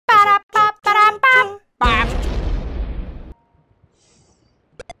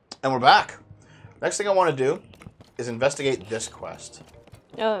And we're back. Next thing I want to do is investigate this quest.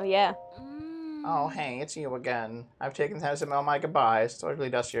 Oh, yeah. Oh, hey, it's you again. I've taken time to say all my goodbyes. It's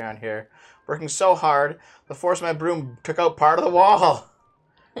really dusty around here. Working so hard, the force of my broom took out part of the wall.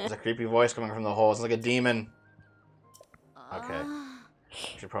 There's a creepy voice coming from the hole. It's like a demon. Okay. I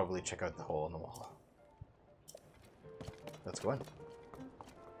should probably check out the hole in the wall. Let's go in.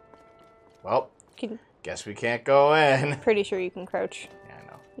 Well, guess we can't go in. Pretty sure you can crouch. Yeah, I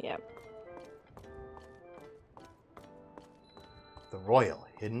know. Yep. The Royal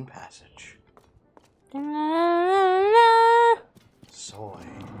Hidden Passage. Soy.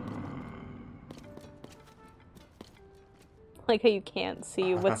 Like how you can't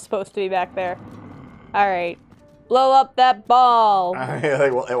see what's supposed to be back there. Alright. Blow up that ball!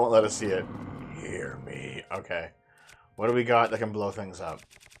 It won't let us see it. Hear me. Okay. What do we got that can blow things up?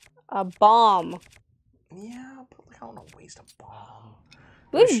 A bomb. Yeah, but like, I don't want to waste a bomb.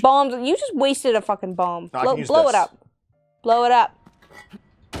 These bombs, you just wasted a fucking bomb. No, blow it up. Blow it up.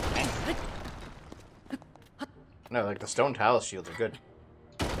 No, like the stone talus shields are good.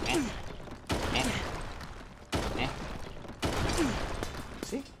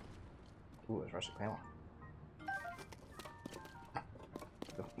 See? Ooh, there's rusty panel.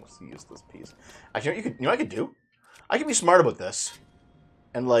 Let's use this piece. Actually, you know what I could do? I could be smart about this,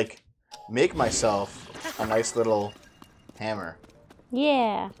 and like make myself a nice little hammer.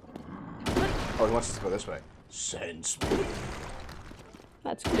 Yeah. Oh, he wants us to go this way. Sense me.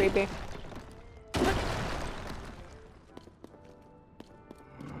 That's creepy.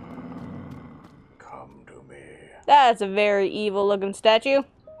 Come to me. That's a very evil looking statue.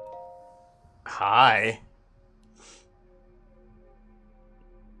 Hi.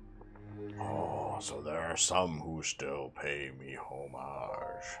 Oh, so there are some who still pay me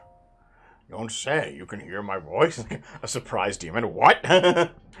homage. You don't say. You can hear my voice. A surprise demon. What?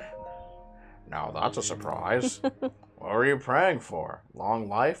 Now that's a surprise. What were you praying for? Long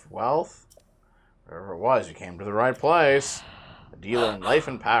life? Wealth? Whatever it was, you came to the right place. A dealer in life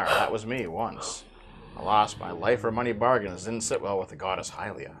and power. That was me once. Alas, my life or money bargains didn't sit well with the goddess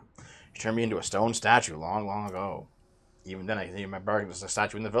Hylia. She turned me into a stone statue long, long ago. Even then, I continued my bargain as a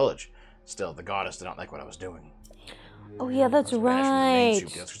statue in the village. Still, the goddess did not like what I was doing. Oh yeah, that's right. She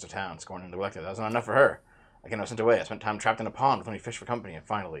was the town, scorned and neglected. That was not enough for her. Again, I was sent away. I spent time trapped in a pond with only fish for company, and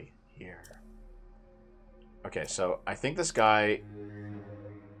finally, here. Okay, so I think this guy...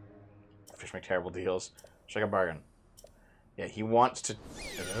 Fish make terrible deals. Strike a bargain. Yeah, he wants to...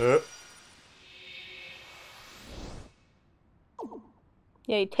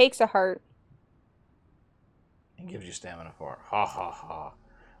 Yeah, he takes a heart. And gives you stamina for it. Ha ha ha.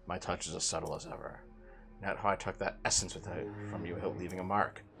 My touch is as subtle as ever. Not how I took that essence from you without leaving a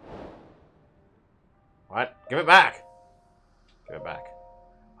mark. What? Give it back! Give it back.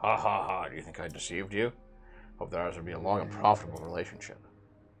 Ha ha ha. Do you think I deceived you? Hope that ours would be a long and profitable relationship.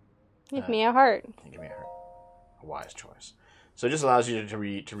 Give me a heart. Give me a heart. A wise choice. So it just allows you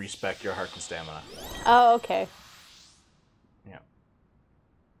to respec your heart and stamina. Oh, okay. Yeah.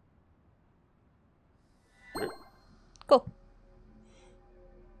 Cool.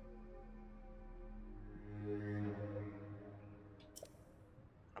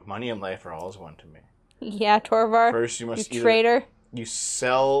 Money and life are always one to me. Yeah, Torvar. First, you must traitor. You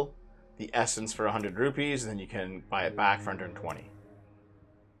sell the essence for 100 rupees, and then you can buy it back for 120.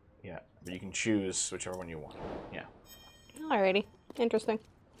 Yeah, but you can choose whichever one you want. Yeah. Alrighty. Interesting.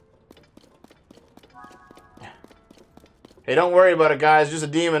 Hey, don't worry about it, guys. It's just a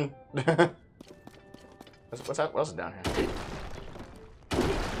demon. What's that? What else is down here?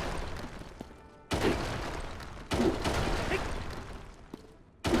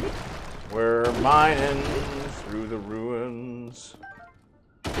 We're mining through the ruins.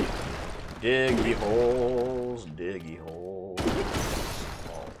 Diggy holes, diggy holes.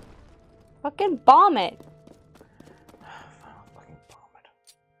 Oh. Fucking bomb it. Fucking bomb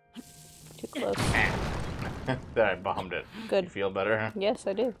it. Too close. There, I bombed it. Good. You feel better? Yes,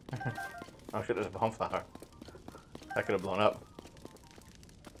 I do. Oh shit, there's a bomb flower. That could have blown up.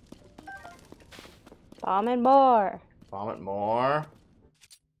 Bomb and more. Bomb it more.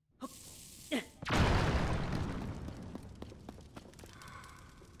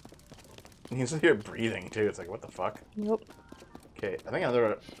 You can still hear breathing too. It's like, what the fuck? Nope. Okay, I think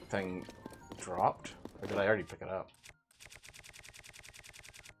another thing dropped. Or did I already pick it up?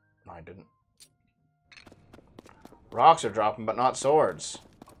 No, I didn't. Rocks are dropping, but not swords.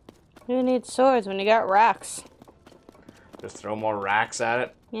 Who needs swords when you got rocks? Just throw more racks at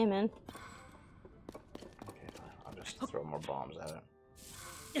it. Yeah, man. Okay, fine. I'll just throw more bombs at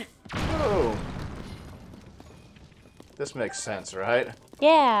it. Oh! This makes sense, right?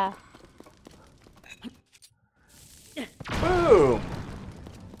 Yeah. Boom!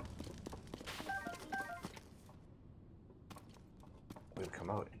 We've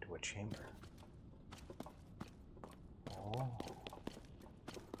come out into a chamber. Oh.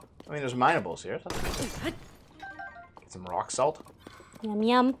 I mean, there's minables here. Get some rock salt. Yum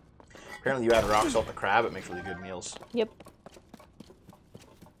yum. Apparently you add rock salt to crab, it makes really good meals. Yep.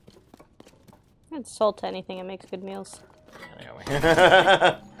 Add salt to anything, it makes good meals.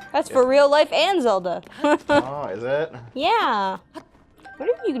 That's for real life and Zelda. Oh, is it? Yeah. I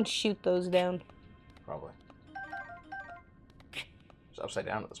wonder if you can shoot those down. Probably. It's upside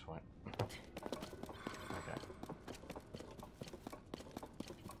down at this point. Okay.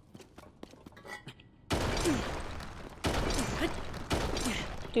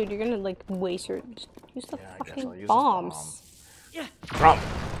 Dude, you're gonna like waste your. Just use the fucking use bombs. Yeah. Bomb.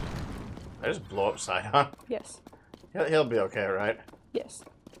 I just blow upside, huh? Yes. He'll be okay, right? Yes.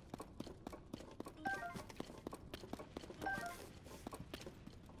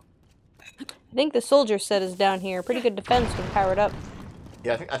 I think the soldier set is down here. Pretty good defense when powered up.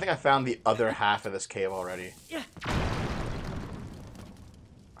 Yeah, I think I found the other half of this cave already. Yeah.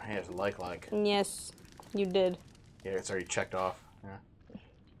 I think it's like. Yes, you did. Yeah, it's already checked off.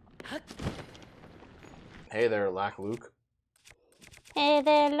 Yeah. Hey there, Luke. Hey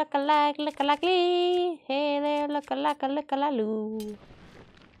there, look-a-like, lee. Hey there, look-a-like, loo.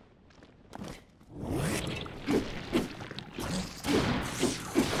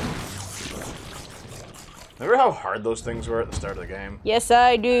 Remember how hard those things were at the start of the game? Yes,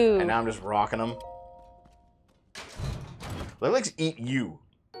 I do. And now I'm just rocking them. Let's eat you.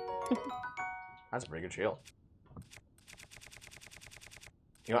 That's a pretty good shield.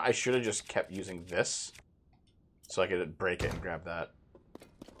 You know, I should have just kept using this so I could break it and grab that.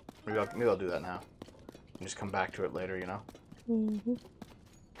 Maybe I'll do that now. And just come back to it later, you know? Mm-hmm.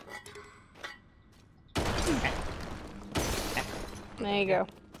 There you go.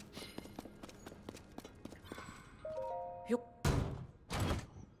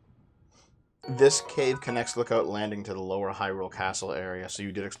 This cave connects Lookout Landing to the lower Hyrule Castle area, so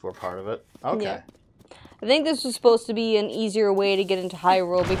you did explore part of it? Okay. Yeah. I think this was supposed to be an easier way to get into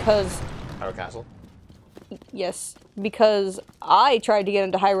Hyrule because... Hyrule Castle? Yes, because I tried to get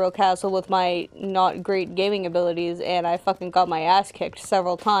into Hyrule Castle with my not great gaming abilities, and I fucking got my ass kicked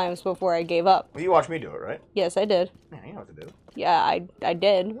several times before I gave up. Well, you watched me do it, right? Yes, I did. Yeah, you know what to do. Yeah, I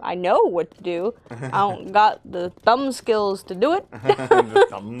did. I know what to do. I don't got the thumb skills to do it. The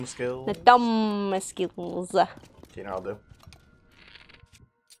thumb skills? The thumb skills. Do you know what I'll do?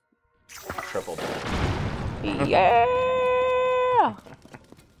 Triple ball. Yeah!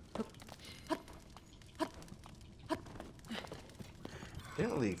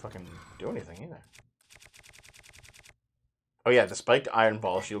 Didn't really fucking do anything either. Oh yeah, the spiked iron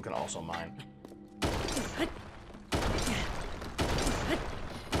ball shield can also mine.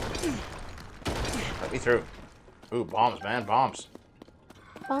 Let me through. Ooh, bombs, man, bombs.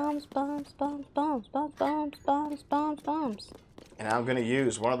 Bombs, bombs, bombs, bombs, bombs, bombs, bombs, bombs, bombs. And I'm gonna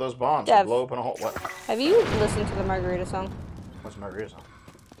use one of those bombs to blow open a hole. What? Have you listened to the Margarita song? What's Margarita song?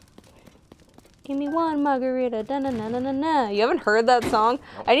 Give me one margarita, da na na na na na. You haven't heard that song?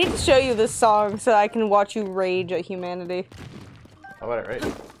 Nope. I need to show you this song so I can watch you rage at humanity. How about it rage?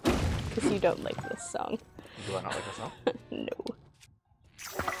 Because you don't like this song. Do I not like this song? No.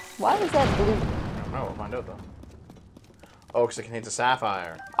 Why is that blue? I don't know, we'll find out though. Oh, because it contains a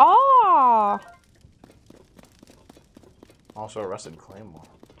sapphire. Ah! Also a rusted claymore.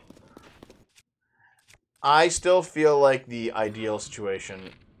 I still feel like the ideal situation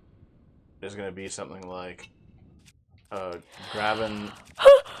is going to be something like grabbing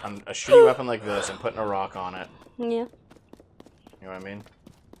a shitty weapon like this and putting a rock on it. Yeah. You know what I mean?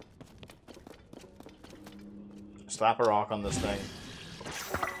 Slap a rock on this thing.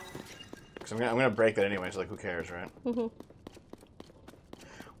 Because I'm gonna break that anyway, so like, who cares, right? Mm-hmm.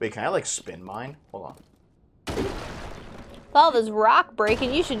 Wait, can I like spin mine? Hold on. With all this rock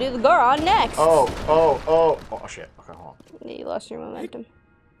breaking, you should do the Goron next. Oh shit. Okay, hold on. You lost your momentum.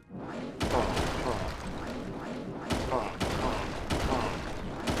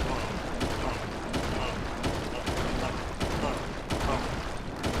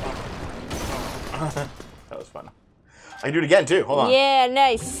 That was fun. I can do it again too. Hold on. Yeah,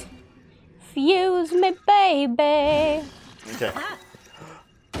 nice. Fuse me, baby. Okay.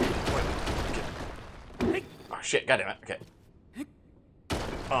 Oh shit! God damn it. Okay.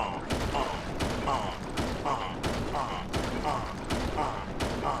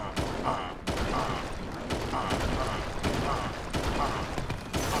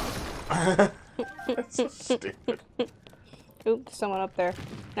 That's so stupid. Oops, someone up there.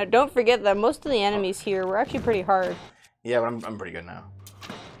 Now, don't forget that most of the enemies here were actually pretty hard. Yeah, but I'm pretty good now.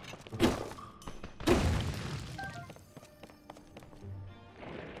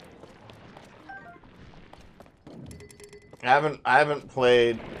 I haven't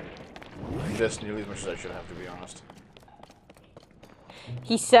played this nearly as much as I should have, to be honest.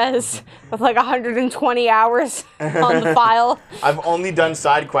 He says, with like 120 hours on the file. I've only done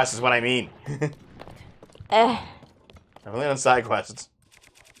side quests, is what I mean. I've only done side quests.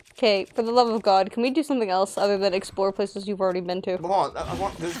 Okay, for the love of God, can we do something else other than explore places you've already been to? Come on, I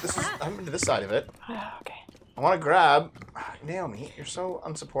haven't been to this side of it. Okay. I want to grab... Naomi, you're so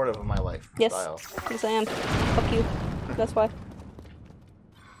unsupportive of my life style. Yes, I am. Fuck you. That's why.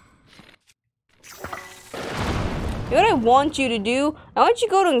 You know what I want you to do? I want you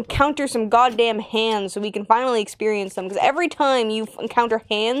to go to encounter some goddamn hands so we can finally experience them. Because every time you encounter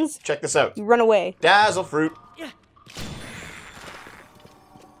hands... Check this out. You run away. Dazzle fruit.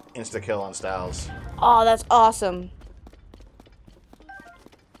 Insta-kill on Styles. Oh, that's awesome.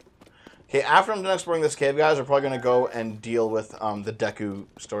 Okay, after I'm done exploring this cave, guys, we're probably going to go and deal with the Deku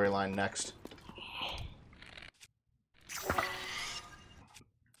storyline next.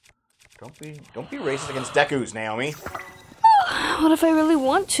 Don't be racist against Dekus, Naomi. What if I really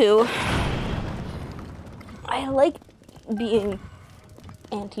want to? I like being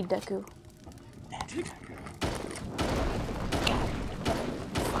anti-Deku. Anti-Deku?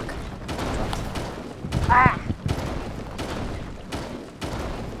 Fuck. Ah!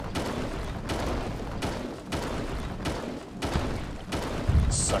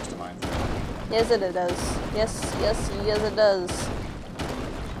 Sucks to mine. Yes, it does. Yes, it does.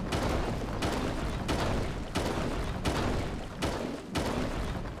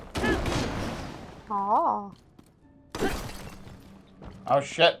 Aww. Oh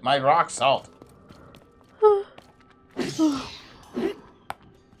shit, my rock salt. What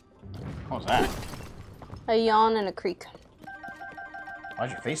was that? A yawn and a creak.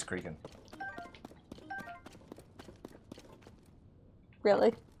 Why's your face creaking?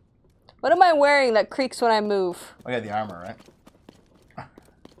 Really? What am I wearing that creaks when I move? Oh yeah, the armor, right?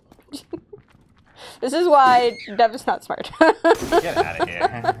 This is why Dev is not smart. Get out of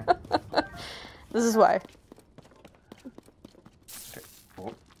here. This is why.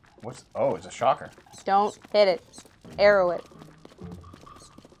 What's... Oh, it's a shocker. Don't hit it. Arrow it.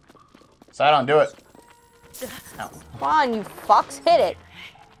 Sidon, do it. Ow. Come on, you fucks. Hit it.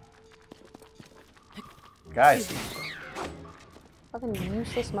 Guys. Fucking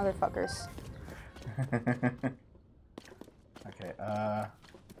useless motherfuckers. Okay,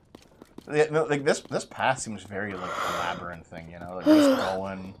 like this path seems very like labyrinthing, you know? Like we're just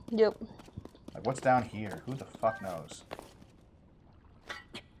going. Yep. Like what's down here? Who the fuck knows?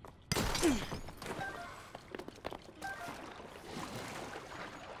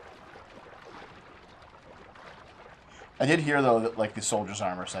 I did hear though that like the soldier's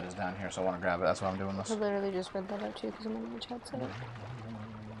armor set is down here, so I want to grab it. That's why I'm doing this. I literally just read that out too because I'm in the chat set it.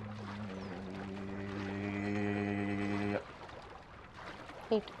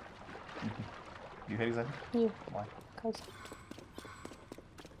 Hate. You hate exactly? You. Why? Cause.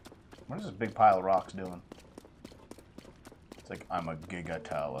 What is this big pile of rocks doing? It's like I'm a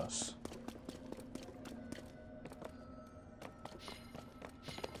gigatallus.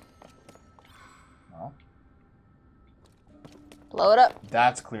 No. Blow it up.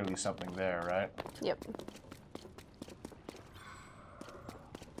 That's clearly something there, right? Yep.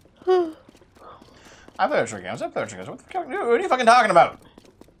 I've played retro games. What are you fucking talking about?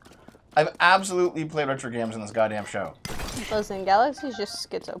 I've absolutely played retro games in this goddamn show. Listen, Galaxy's just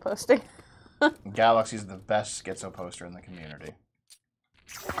schizo posting. Galaxy's the best schizo poster in the community.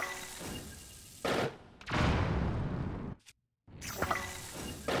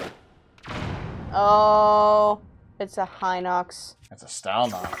 Oh, it's a Hinox. It's a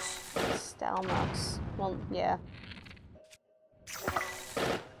Stalnox. Stalnox. Well, yeah.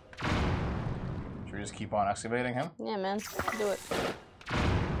 Should we just keep on excavating him? Yeah, man. Do it.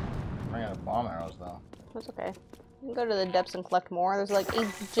 I'm running out of bomb arrows, though. That's okay. You can go to the depths and collect more. There's like 8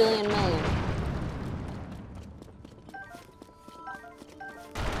 jillion million.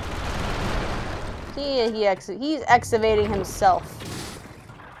 See, he's excavating himself.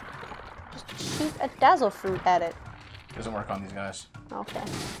 Just shoot a dazzle fruit at it. Doesn't work on these guys. Okay.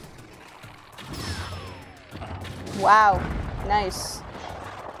 Wow. Nice.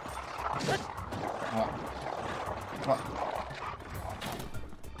 Come on. Come on.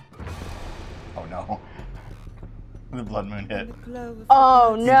 Oh no. The blood moon hit.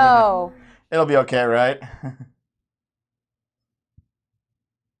 Oh no. It'll be okay, right?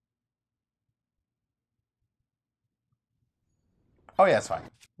 Oh yeah, it's fine.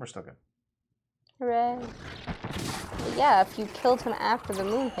 We're still good. Hooray. But yeah, if you killed him after the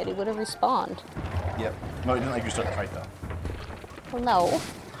moon hit, he would have respawned. Yep. No, he didn't like you start the fight though. Well, no.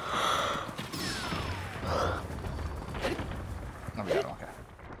 Oh, we got him. Okay.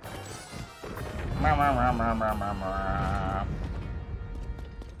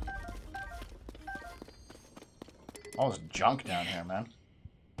 All this junk down here, man.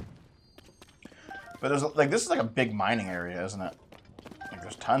 But there's like this is like a big mining area, isn't it? Like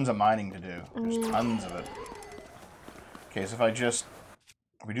there's tons of mining to do. There's tons of it. Okay, so if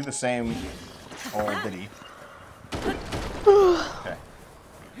we do the same old ditty. Okay.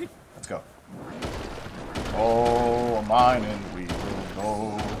 Let's go. Oh, a mining we will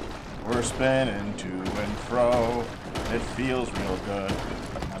go. We're spinning to and fro. It feels real good.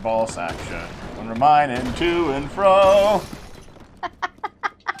 Like my ball saction. When we're mining to and fro.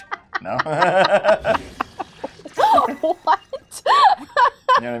 No? What?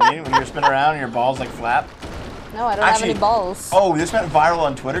 You know what I mean? When you're spinning around and your balls like flap. No, I don't have any balls. Oh, this went viral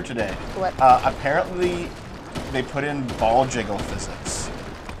on Twitter today. What? Apparently, they put in ball jiggle physics.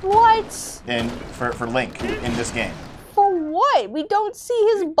 What? For Link in this game. For what? We don't see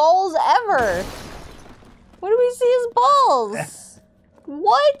his balls ever. When do we see his balls?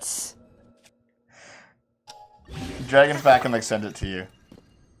 What? Dragon's back and like send it to you.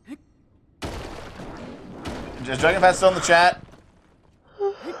 Is Dragonfat still in the chat?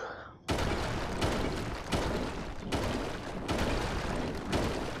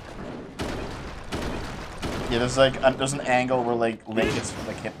 Yeah, there's an angle where like Link gets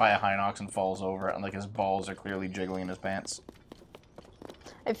like hit by a Hinox and falls over it, and like his balls are clearly jiggling in his pants.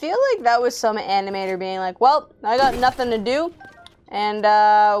 I feel like that was some animator being like, well, I got nothing to do, and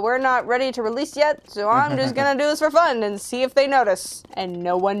we're not ready to release yet, so I'm just gonna do this for fun and see if they notice. And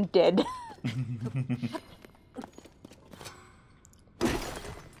no one did.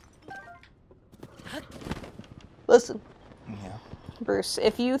 Listen. Yeah. Bruce,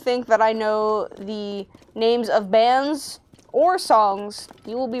 if you think that I know the names of bands or songs,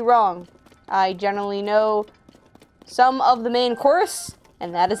 you will be wrong. I generally know some of the main chorus,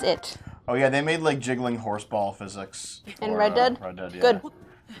 and that is it. Oh yeah, they made like jiggling horseball physics. In Red Dead? Red Dead, yeah. Good.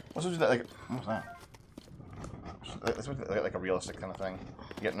 What's that? Like, what's that? It's like a realistic kind of thing.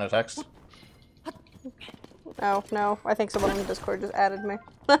 You getting a text? Oh, no. I think someone in the Discord just added me.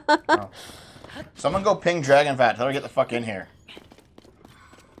 Oh. Someone go ping Dragonfat. Tell her to get the fuck in here.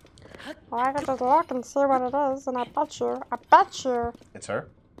 Well, I can just look and see what it is, and I bet you. It's her?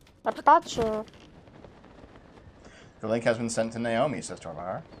 I bet you. The link has been sent to Naomi, says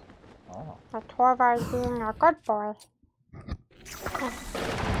Torvar. Oh. That Torvar is being a good boy.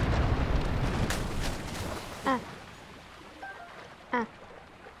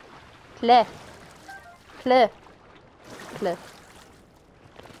 Play. Play. Play.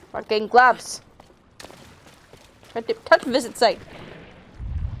 Fucking gloves. Touch visit site.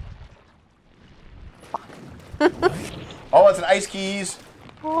 Oh, it's an ice keys.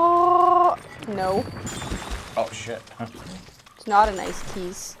 Oh, no. Oh shit. It's not an ice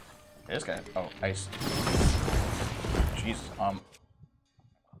keys. It is kind of. Oh, ice. Jesus.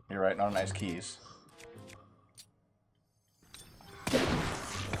 You're right. Not an ice keys.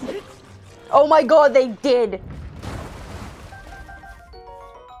 Oh my god, they did.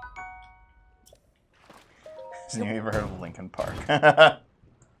 Has anyone ever heard of Linkin Park?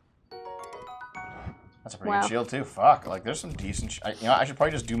 That's a pretty good shield too. Fuck, like there's some decent. I should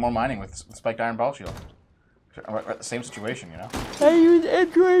probably just do more mining with spiked iron ball shield. We're at the same situation, you know. I use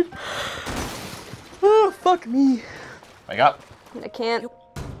Android. Oh fuck me. Wake up. I can't.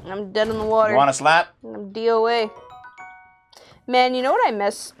 I'm dead in the water. You want a slap? I'm DOA. Man, you know what I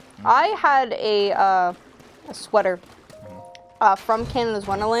miss? I had a sweater from Canada's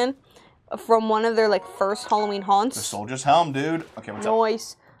Wonderland, from one of their like first Halloween haunts. The soldier's helm, dude. Okay, what's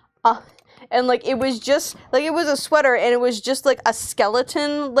Nice. And like it was just like it was a sweater, and it was just like a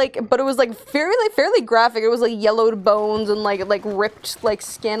skeleton, like, but it was like fairly graphic. It was like yellowed bones and like ripped like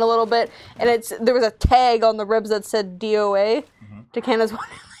skin a little bit, and there was a tag on the ribs that said DOA to Canada's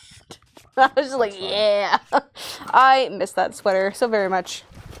Wonderland. I was just like, yeah. I miss that sweater so very much.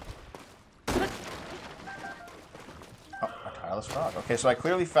 Oh, a tireless frog. Okay, so I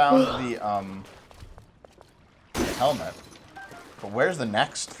clearly found the helmet. But where's the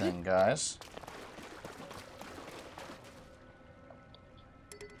next thing, guys?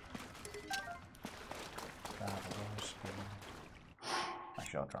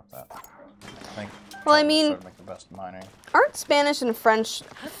 Actually, I'll drop that. I think. Well, I mean, make the best mining. Aren't Spanish and French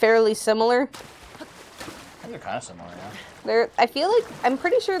fairly similar? I think they're kind of similar, yeah. I feel like I'm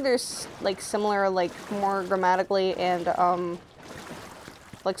pretty sure they're like similar, like more grammatically and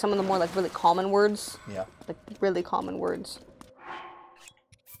like some of the more like really common words. Yeah. Like really common words.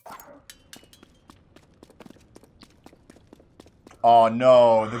 Oh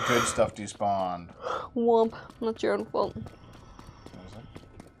no, the good stuff despawned. Womp. Not your own fault. What is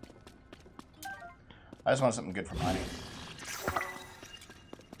it? I just want something good for mining.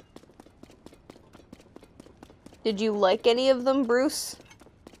 Did you like any of them, Bruce?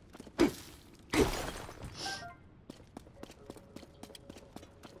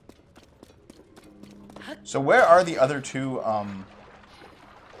 So where are the other two,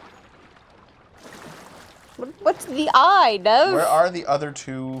 What's the eye, Dev? where are the other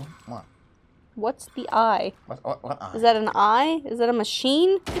two, what? What's the eye? What eye? Is that an eye? Is that a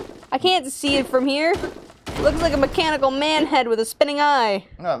machine? I can't see it from here. It looks like a mechanical man head with a spinning eye.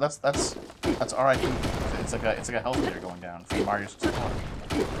 No, that's RIP. It's like a health meter going down for Mario 64.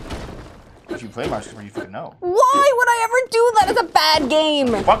 If you play Mario 64, you fucking know. Why would I ever do that? It's a bad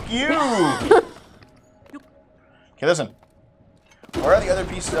game. Fuck you! Okay, listen. Where are the other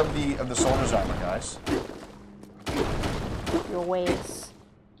pieces of the soldier's armor, guys? Your ways.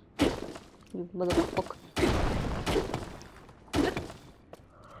 You motherfucker.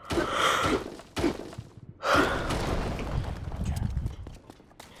 Okay.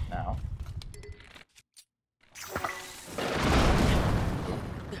 Now.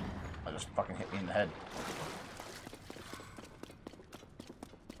 I just fucking hit me in the head.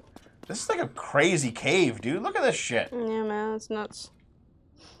 This is like a crazy cave, dude. Look at this shit. Yeah, man, it's nuts.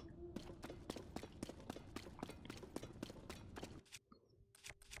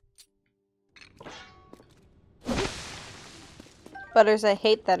 Butters, I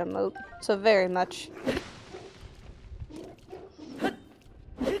hate that emote so very much.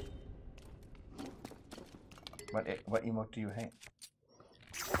 What emote do you hate?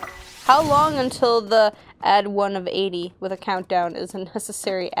 How long until the add 1 of 80 with a countdown is a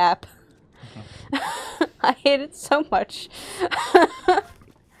necessary app? I hate it so much.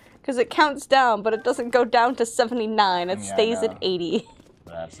 Because it counts down, but it doesn't go down to 79. It Yeah, stays I know. at 80.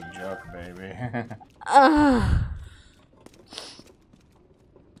 That's a joke, baby.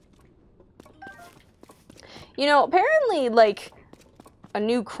 You know, apparently, like, a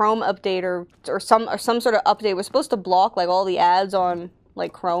new Chrome update or some sort of update was supposed to block, like, all the ads on,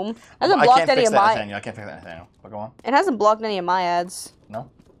 like, Chrome. It hasn't blocked any of my... I can't fix that, Nathaniel. But go on. It hasn't blocked any of my ads.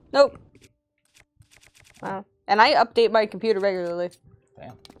 No? Nope. Wow. And I update my computer regularly.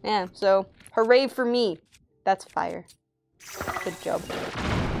 Damn. Yeah, so, hooray for me. That's fire. Good job.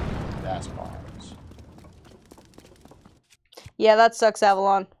 That's bombs. Yeah, that sucks,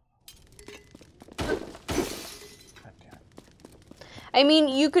 Avalon. God damn it. I mean,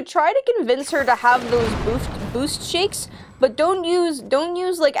 you could try to convince her to have those boost shakes, but don't use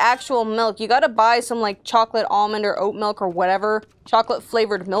like actual milk. You gotta buy some like chocolate almond or oat milk or whatever, chocolate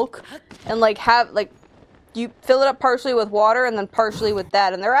flavored milk, and like have like you fill it up partially with water and then partially with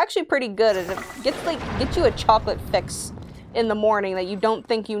that, and they're actually pretty good. And it gets you a chocolate fix in the morning that you don't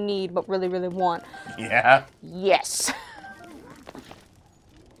think you need but really really want. Yeah? Yes.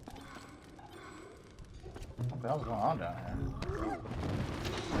 What the hell's going on down here?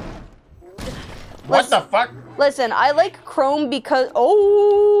 What the fuck? Listen, I like Chrome because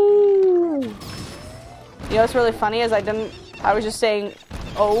oh, you know what's really funny is I was just saying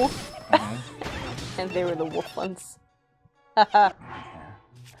oh, and they were the wolf ones.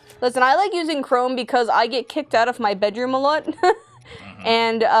 Listen, I like using Chrome because I get kicked out of my bedroom a lot,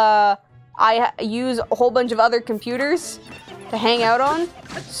 and I use a whole bunch of other computers to hang out on.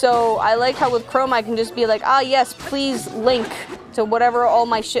 So I like how with Chrome I can just be like, ah yes, please link to whatever all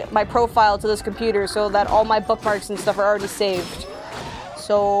my my profile to this computer so that all my bookmarks and stuff are already saved.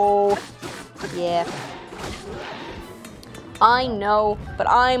 So yeah. I know, but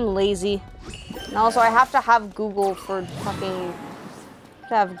I'm lazy. And also I have to have Google for fucking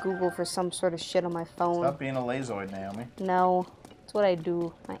some sort of shit on my phone. Stop being a lazoid, Naomi. No. That's what I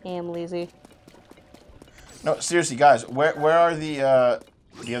do. I am lazy. No, seriously, guys, where are the other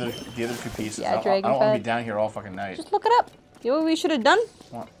two pieces? Yeah, I don't want to Dragonfed. be down here all fucking night. Just look it up. You know what we should have done?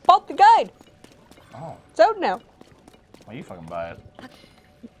 What? Bought the guide. Oh, It's out now. well, you fucking buy it.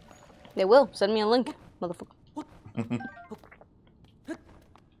 They will. Send me a link, motherfucker.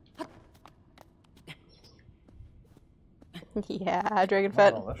 Yeah, Dragon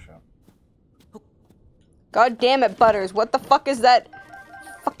Fett. Oh, this shit. God damn it, Butters. What the fuck is that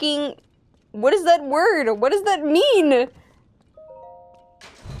fucking... What is that word? What does that mean?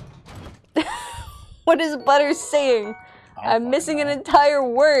 What is Butters saying? I'm missing an entire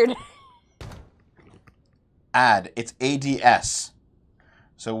word. Add. It's ADS.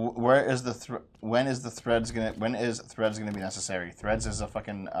 So when is threads gonna be necessary? Threads is a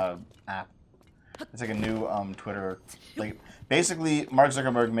fucking app. It's like a new Twitter. Like basically, Mark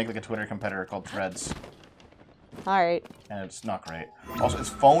Zuckerberg make like a Twitter competitor called Threads. All right. And it's not great. Also, it's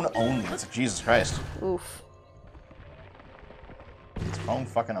phone only. It's like, Jesus Christ. Oof. It's phone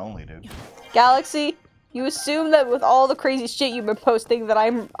fucking only, dude. Galaxy, you assume that with all the crazy shit you've been posting that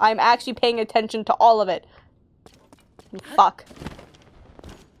I'm actually paying attention to all of it. Fuck.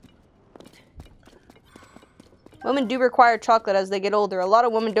 Women do require chocolate as they get older. A lot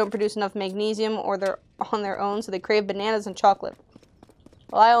of women don't produce enough magnesium or they're on their own, so they crave bananas and chocolate.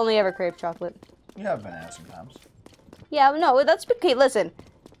 Well, I only ever crave chocolate. You have bananas sometimes. Yeah, no, that's okay. Listen,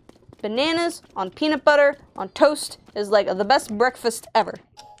 bananas on peanut butter on toast is like the best breakfast ever.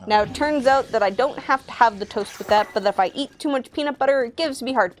 Now, it turns out that I don't have to have the toast with that, but if I eat too much peanut butter, it gives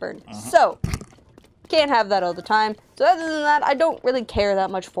me heartburn. So, can't have that all the time. So other than that, I don't really care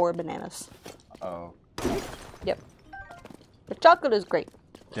that much for bananas. Oh. Yep. But chocolate is great.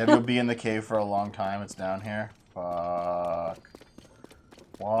 Deb will be in the cave for a long time. It's down here. Fuck.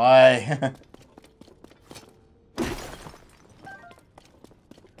 Why?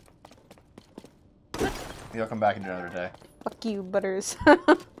 You'll come back and do another day. Fuck you, Butters.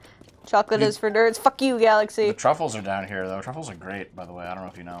 Chocolate is for nerds. Fuck you, Galaxy. The truffles are down here, though. Truffles are great, by the way. I don't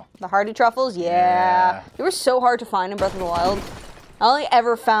know if you know. The hardy truffles? Yeah. They were so hard to find in Breath of the Wild. I only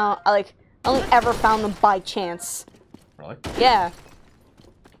ever found them by chance. Really? Yeah.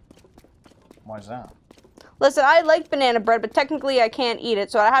 Why is that? Listen, I like banana bread, but technically I can't eat it,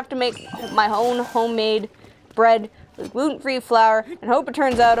 so I have to make my own homemade bread with gluten-free flour and hope it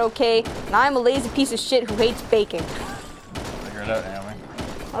turns out okay, and I'm a lazy piece of shit who hates baking. Figure it out, Naomi.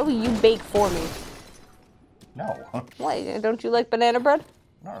 Why will you bake for me? No. Why? Don't you like banana bread?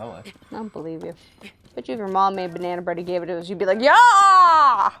 Not really. I don't believe you. Bet you if your mom made banana bread and gave it to us, you'd be like, yeah!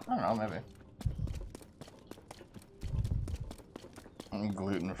 I don't know, maybe. I'm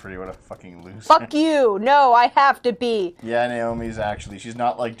gluten-free, what a fucking loser. Fuck you! No, I have to be. Yeah, Naomi's actually, she's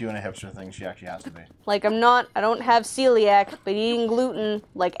not like doing a hipster thing, she actually has to be. Like, I don't have celiac, but eating gluten,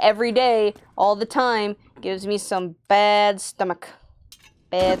 like, every day, all the time, gives me some bad stomach.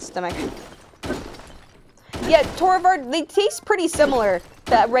 Bad stomach. Yeah, Torvard, they taste pretty to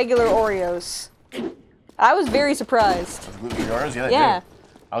regular Oreos. I was very surprised. With gluten-free Oreos? Yeah, they do.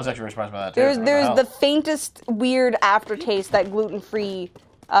 I was actually very surprised by that too. There's the faintest weird aftertaste that gluten-free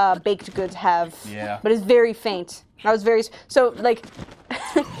baked goods have. Yeah. But it's very faint. I was very so like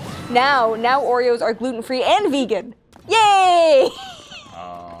now Oreos are gluten-free and vegan. Yay!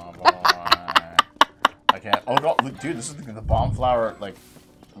 Oh boy. I can't. Oh god, look, dude, this is the bomb flower like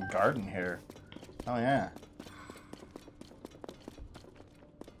garden here. Oh yeah.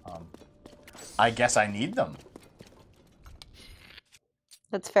 I guess I need them.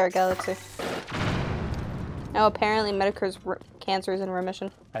 That's fair, Galaxy. Now apparently Medicare's cancer is in remission.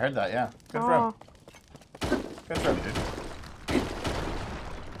 I heard that, yeah. Good for him. Good for him, dude.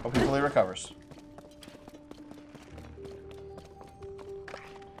 Hope he fully recovers.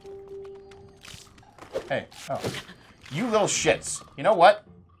 Hey, oh. You little shits. You know what?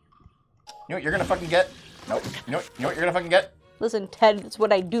 You know what you're gonna fucking get? Nope. You know what you're gonna fucking get? Listen, Ted, that's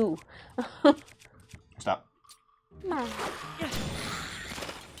what I do. Stop. No.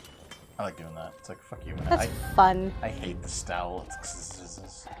 I like doing that. It's like, fuck you, man. That's fun. I hate the style.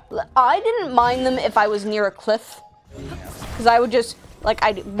 I didn't mind them if I was near a cliff. Because I would just,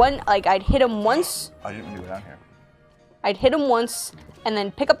 I'd hit them once. I didn't do it down here. I'd hit them once, and then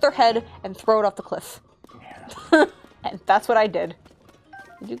pick up their head and throw it off the cliff. Yeah. And that's what I did.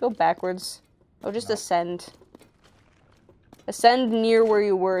 Did you go backwards? Oh, just ascend. Ascend near where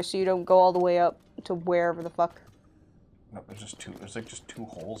you were so you don't go all the way up to wherever the fuck. No, there's like just two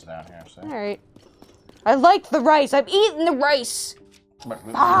holes down here, so. Alright. I liked the rice! I've eaten the rice!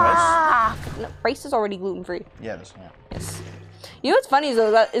 Rice? No, rice is already gluten-free. Yeah, it is, yeah. Yes. You know what's funny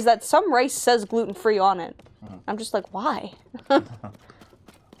is that some rice says gluten-free on it. I'm just like, why?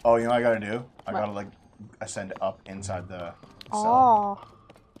 Oh, you know what I gotta do? I gotta, ascend up inside the cell. Oh.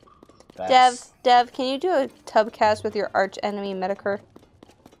 Dev, can you do a tubcast with your arch enemy Medicare?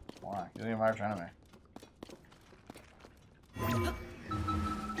 Why? He's not my arch enemy.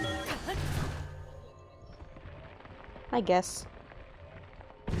 I guess.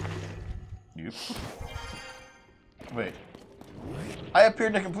 Yep. Wait. I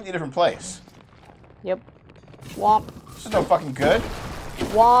appeared in a completely different place. Yep. Womp. This is no fucking good.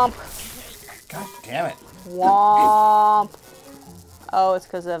 Womp. God damn it. Womp. Oh, it's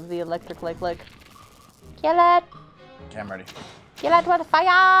because of the electric lick. Kill it. Okay, I'm ready. Kill it with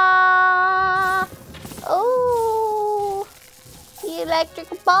fire. Oh. The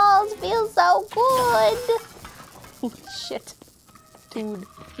electric balls feel so good. Holy shit. Dude,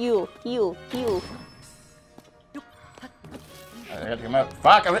 heal. I have to come out.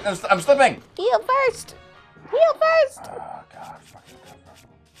 Fuck, I'm slipping! Heal first! Oh, God. Fucking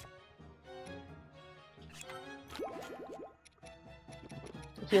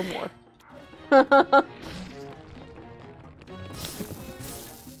Heal more.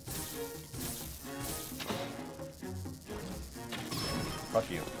 Fuck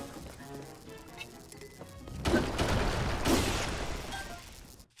you.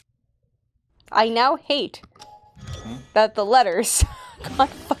 I now hate that the letters got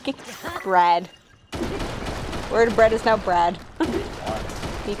fucking Brad. Word bread is now Brad.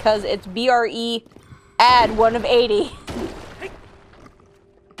 Because it's B-R-E, add 1 of 80.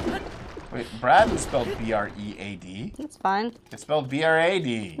 Wait, Brad is spelled B-R-E-A-D? It's fine. It's spelled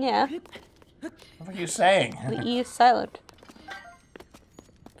B-R-A-D. Yeah, What are you saying? the E is silent.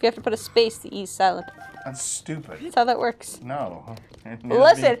 If you have to put a space, the E is silent. That's stupid. That's how that works. No.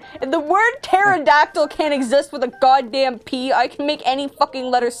 Listen, if the word pterodactyl can't exist with a goddamn P, I can make any fucking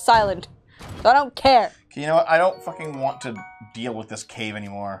letter silent. So I don't care. You know what? I don't fucking want to deal with this cave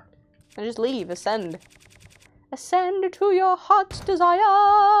anymore. I just leave, ascend. Ascend to your heart's desire.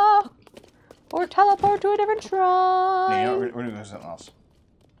 Or teleport to a different shrine. No, you know what? We're gonna do something else.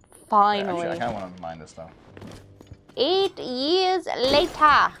 Finally. Actually, I kind of want to mine this, though. 8 years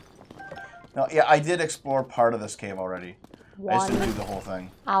later. No, yeah, I did explore part of this cave already. I just didn't 1 do the whole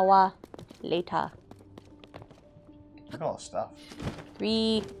thing. hour later. Look at all this stuff.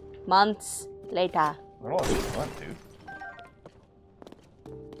 3 months later. Look at all this flint, dude.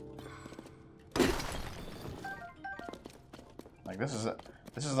 Like, this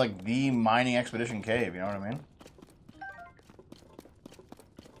is like the mining expedition cave, you know what I mean?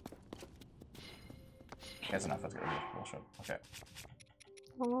 That's enough, that's good. Bullshit. Okay.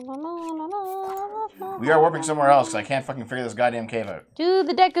 We are warping somewhere else, because I can't fucking figure this goddamn cave out. To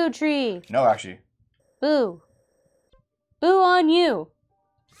the Deku tree. No, actually. Boo. Boo on you.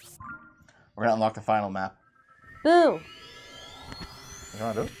 We're gonna unlock the final map. Boo. You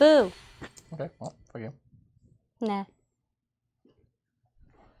wanna do it? Boo. Okay, well, fuck you. Nah.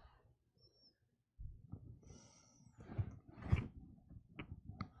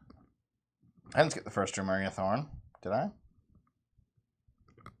 I didn't skip the first Dramaria Thorn, did I?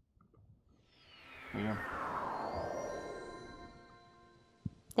 Yeah.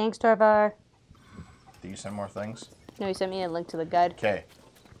 Thanks, Torvar. Did you send more things? No, he sent me a link to the guide. Okay.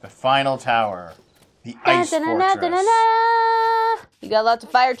 The final tower. The ice fortress. You got lots of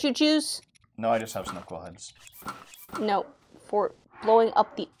fire choo-choos? No, I just have snorkel heads. No. For blowing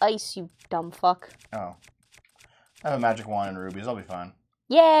up the ice, you dumb fuck. Oh. I have a magic wand and rubies. I'll be fine.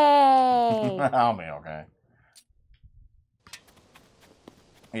 Yay! I'll be okay.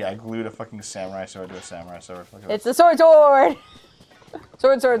 Yeah, I glued a fucking samurai sword to a samurai sword. Look at It's the sword!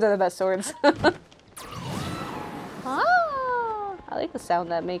 Swords are the best swords. Ah, I like the sound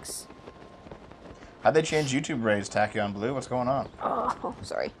that makes. How'd they change YouTube rays, Tachyon Blue? What's going on? Oh,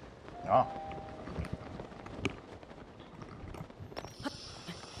 sorry. Oh.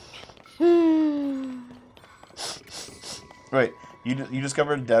 Wait, you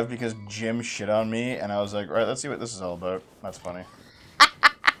discovered Dev because Jim shit on me, and I was like, right, let's see what this is all about. That's funny.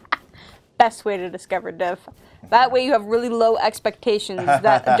 Best way to discover Dev. That way you have really low expectations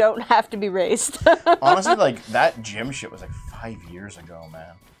that don't have to be raised. Honestly, like, that Jim shit was like 5 years ago,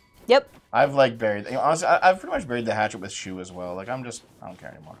 man. Yep. I've like buried, honestly, I've pretty much buried the hatchet with Shu as well. Like, I don't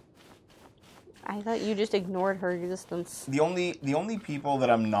care anymore. I thought you just ignored her existence. The only people that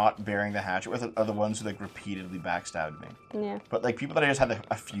I'm not burying the hatchet with are the ones who like repeatedly backstabbed me. Yeah. But like people that I just had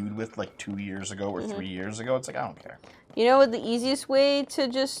a feud with like 2 years ago or 3 years ago, it's like I don't care. You know what the easiest way to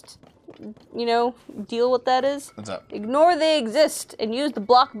just, you know, deal with that is? What's up? Ignore they exist and use the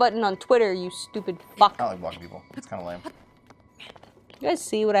block button on Twitter, you stupid fuck. I don't like blocking people. It's kind of lame. You guys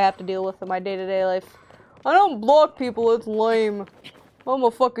see what I have to deal with in my day-to-day life? I don't block people, it's lame. I'm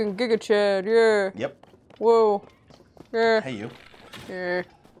a fucking Giga Chad, yeah. Yep. Whoa. Yeah. Hey you. Yeah.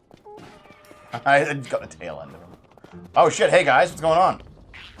 I got the tail end of him. Oh shit! Hey guys, what's going on?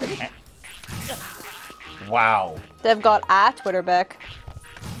 Wow. They've got a Twitter back.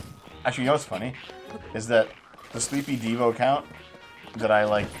 Actually, you know what's funny? Is that the Sleepy Devo account that I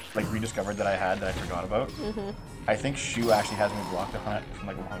like rediscovered that I had that I forgot about? Mm-hmm. I think Shu actually has me blocked on it from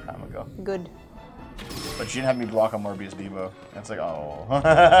like a long time ago. Good. But she didn't have me block on Morbius Devo. And it's like, oh.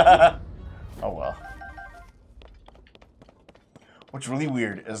 Oh well. What's really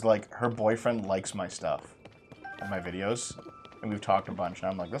weird is like her boyfriend likes my stuff and my videos. And we've talked a bunch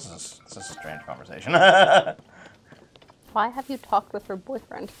and I'm like, this is a strange conversation. Why have you talked with her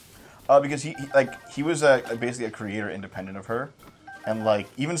boyfriend? Because he was basically a creator independent of her, and like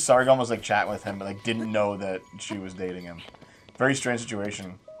even Sargon was like chatting with him, but like didn't know that she was dating him. Very strange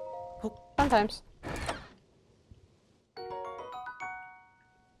situation. Sometimes.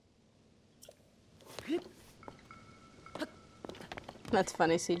 That's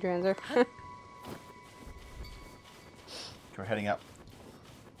funny, Sea Transer. We're heading up.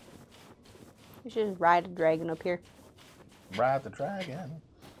 We should just ride a dragon up here. Ride the dragon.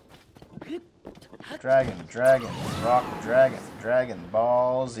 Dragon, rock the dragon, Dragon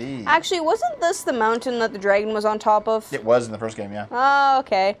Ball Z. Actually, wasn't this the mountain that the dragon was on top of? It was in the first game, yeah. Oh,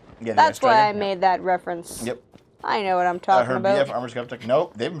 okay. Yeah, That's why I dragon? made that reference. Yep. I know what I'm talking Her about. BF Armor Skeptic.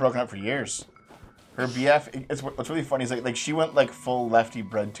 Nope, they've been broken up for years. Her BF. What's really funny is like she went like full lefty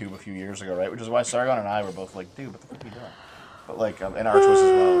bread tube a few years ago, right? Which is why Sargon and I were both like, dude, what the fuck are you doing? But like, and Arch was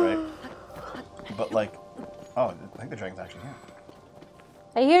as well, right? But like, oh, I think the dragon's actually here.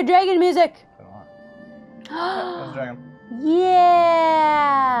 I hear dragon music. Go on. Yeah, there's the dragon.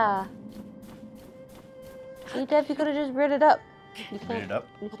 Yeah. See, Dev, you could have just rid it up. You can't. Rid it up?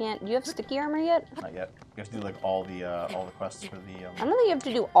 You can't. Do you have sticky armor yet? Not yet. You have to do like all the quests for the. I don't think you have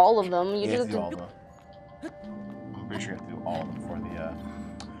to do all of them. You You just have to do have all of them. I'm pretty sure you have to do all of them for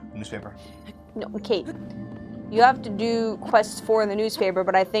the newspaper. No, okay. You have to do quests for the newspaper,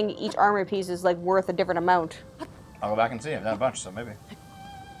 but I think each armor piece is like worth a different amount. I'll go back and see. I've done a bunch, so maybe.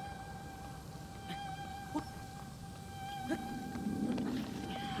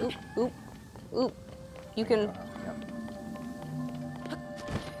 Oop, oop, oop. You can. Yep.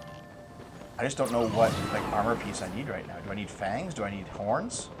 I just don't know what like armor piece I need right now. Do I need fangs? Do I need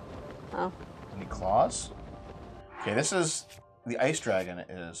horns? Oh. Do I need claws? Okay, this is the ice dragon.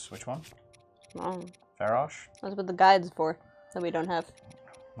 Is which one? Oh. Farosh? That's what the guide's for. That we don't have.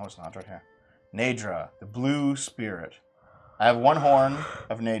 No, it's not. It's right here. Nadra, the blue spirit. I have one horn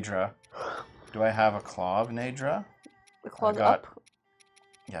of Nadra. Do I have a claw of Nadra? The claw's got- up.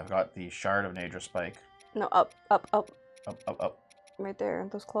 Yeah, I've got the shard of Nadra spike. No, up, up, up. Up. Right there.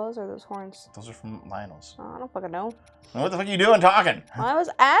 Those claws or those horns? Those are from Lionel's. Oh, I don't fucking know. Now, what the fuck are you doing talking? I was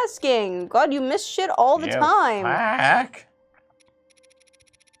asking. God, you miss shit all the You time. Fuck.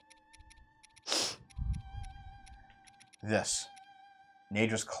 This.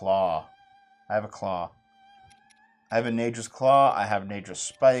 Nadra's claw. I have a claw. I have a Nadra's claw. I have Nadra's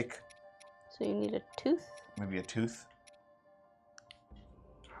spike. So you need a tooth? Maybe a tooth.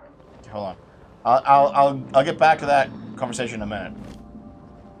 Okay, hold on. I'll get back to that conversation in a minute.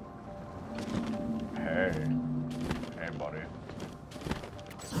 Hey, buddy.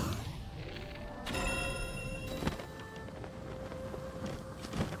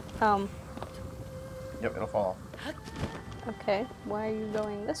 Yep, it'll fall off. Okay. Why are you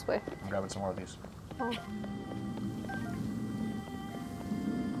going this way? I'm grabbing some more of these. Oh.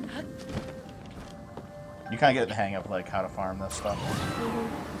 You kind of get the hang of like how to farm this stuff.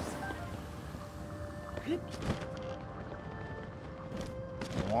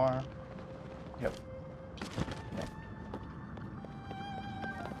 More. Yep.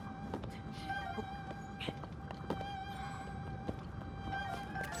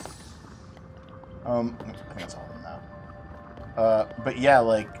 I think that's all of them now. But yeah,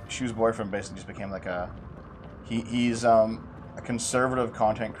 like Shu's boyfriend basically just became like he's a conservative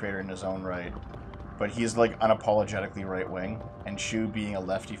content creator in his own right, but he's like unapologetically right wing. And Shu being a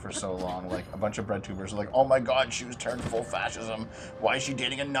lefty for so long, like a bunch of bread tubers are like, oh my god, Shu's turned full fascism. Why is she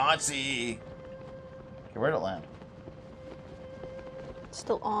dating a Nazi? Okay, where'd it land? It's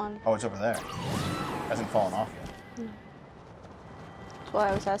still on. Oh, it's over there. Hasn't fallen off yet. That's why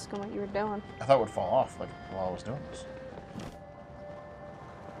I was asking what you were doing. I thought it would fall off like while I was doing this.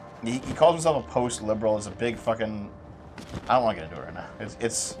 He calls himself a post-liberal. It's a big fucking... I don't want to get into it right now.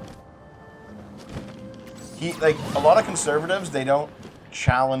 It's he like a lot of conservatives. They don't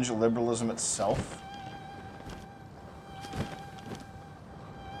challenge liberalism itself.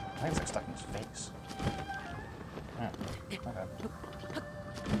 I think it's like stuck in his face. Yeah. Okay.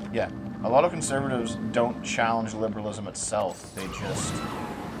 Yeah, a lot of conservatives don't challenge liberalism itself. They're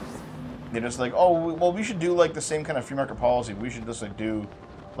just like, oh, well, we should do like the same kind of free market policy. We should just like do,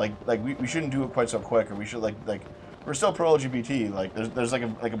 like we shouldn't do it quite so quick, or we should like we're still pro LGBT. Like there's like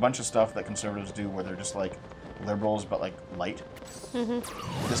a bunch of stuff that conservatives do where they're just like liberals but like light.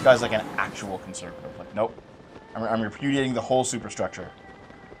 Mm-hmm. This guy's like an actual conservative. Like, nope, I'm repudiating the whole superstructure,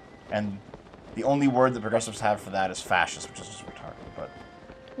 and the only word that progressives have for that is fascist, which is just retarded. But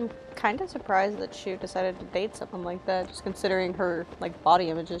I'm kind of surprised that Shu decided to date someone like that, just considering her like body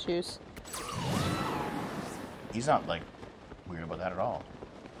image issues. he's not like weird about that at all.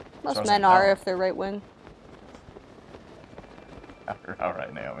 Most far as men I are know. if they're right wing. All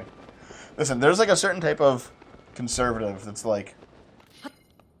right, Naomi. Listen, there's like a certain type of conservative that's like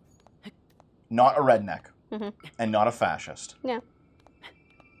not a redneck and not a fascist. Yeah.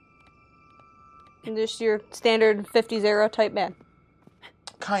 And just your standard 50s era type man.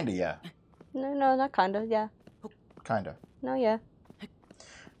 Kinda, yeah. No, not kinda, yeah. Kinda. No, yeah.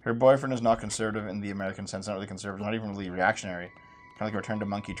 Her boyfriend is not conservative in the American sense, not really conservative, not even really reactionary. Kind of like a return to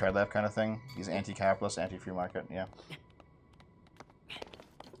monkey, try left kind of thing. He's anti-capitalist, anti-free market, yeah.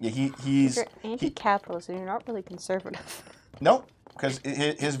 Yeah, he's... You're anti-capitalist and you're not really conservative. No, because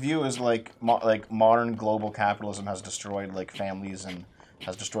his view is like modern global capitalism has destroyed like families and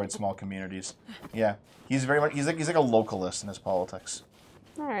has destroyed small communities. Yeah, he's very much he's like a localist in his politics.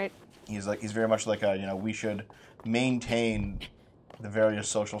 All right. He's very much like a we should maintain the various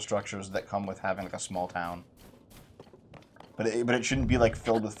social structures that come with having like a small town. But it shouldn't be like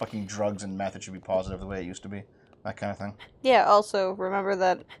filled with fucking drugs and meth. It should be positive the way it used to be. That kind of thing. Yeah, also remember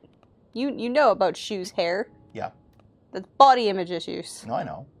that you know about Shu's hair. Yeah. That's body image issues. No, I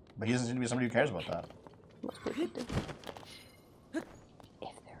know. But he doesn't seem to be somebody who cares about that. Most people do. If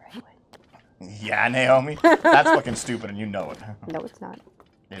they're right way. Yeah, Naomi. That's fucking stupid and you know it. No, it's not.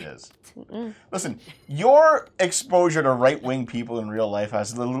 It is. Listen, your exposure to right-wing people in real life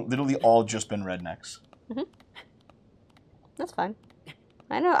has literally all just been rednecks. That's fine.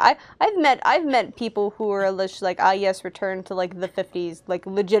 I know. I've met people who are just like, yes, return to like the 50s. Like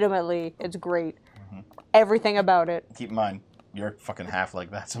legitimately, it's great. Everything about it. Keep in mind, you're fucking half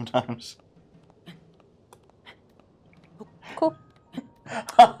like that sometimes. Cool.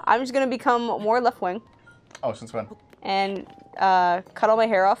 I'm just gonna become more left-wing. Oh, since when? And cut all my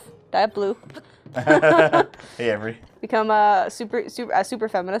hair off, dye it blue. Hey, Avery. Become a super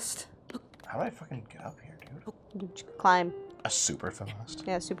feminist. How do I fucking get up here, dude? You climb. A super feminist?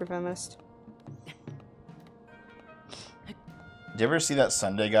 Yeah, super feminist. Did you ever see that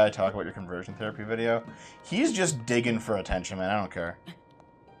Sunday guy talk about your conversion therapy video? He's just digging for attention, man. I don't care.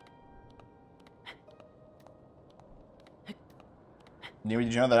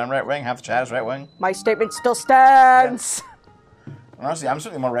 Did you know that I'm right-wing? Half the chat is right-wing? My statement still stands. Yeah. Honestly, I'm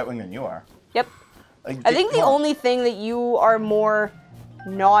certainly more right-wing than you are. Yep. Like, I think the only thing that you are more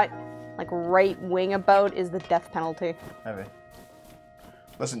not like right-wing about is the death penalty. Maybe.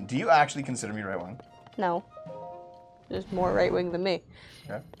 Listen, do you actually consider me right-wing? No. Just more right-wing than me.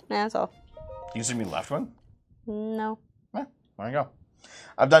 Okay. Nah, that's all. Do you consider me left-wing? No. Yeah, there you go.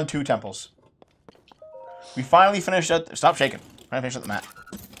 I've done 2 temples. We finally finished out... Stop shaking. Finally finished out the map.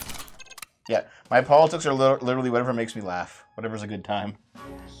 Yeah, my politics are literally whatever makes me laugh. Whatever's a good time.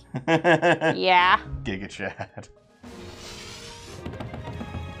 Yeah. Giga Chad.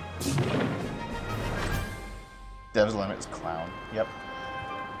 Dev's limit is clown. Yep.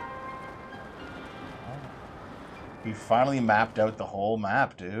 We finally mapped out the whole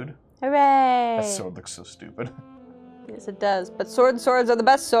map, dude. Hooray! That sword looks so stupid. Yes, it does. But swords are the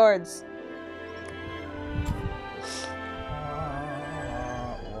best swords.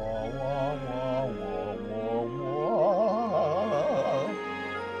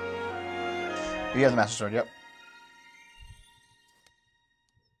 You have the Master Sword, yep.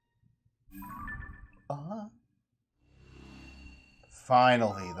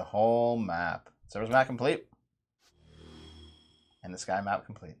 Finally, the whole map. Server's map complete. And the sky map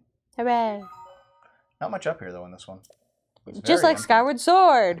complete. Hooray! Not much up here, though, in this one. Just like Skyward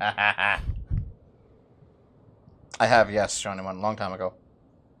Sword. I have, yes, shown him one a long time ago.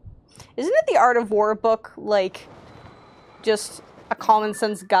 Isn't it the Art of War book, like, just a common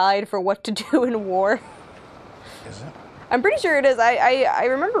sense guide for what to do in war? Is it? I'm pretty sure it is. I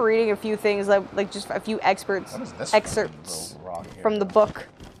remember reading a few things, like just a few excerpts from the book.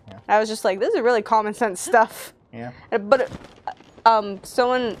 Yeah. I was just like, this is really common sense stuff. Yeah. But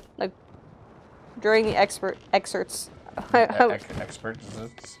someone like during the excerpts.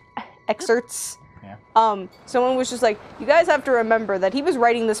 Excerpts. Yeah. Someone was just like, you guys have to remember that he was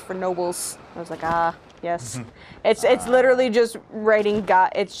writing this for nobles. I was like, yes. It's literally just writing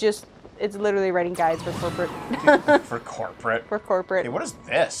it's literally writing guides for corporate. For corporate? For corporate. Hey, what is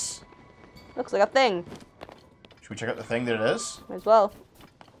this? Looks like a thing. Should we check out the thing that it is? Might as well.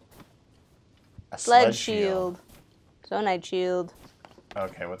 A Sled shield. Zonite shield.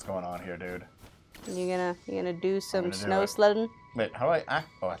 Okay, what's going on here, dude? You gonna do some snow it. sledding? Wait, how do I act?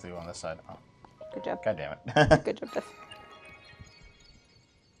 Oh, I have to go on this side. Oh. Good job. God damn it. Good job, Jeff.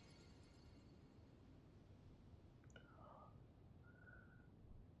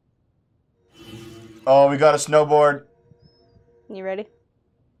 Oh, we got a snowboard. You ready?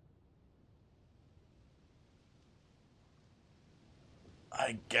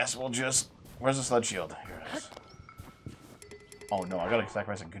 I guess we'll just... Where's the sled shield? Here it is. Oh no, I gotta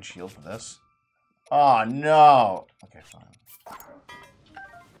sacrifice a good shield for this. Oh no! Okay, fine.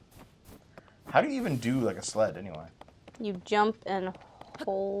 How do you even do like a sled anyway? You jump and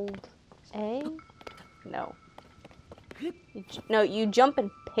hold A? No. You jump and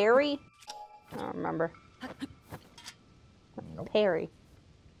parry? I don't remember. Nope. Parry.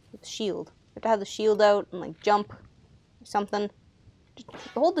 With shield. You have to have the shield out and like jump or something. Just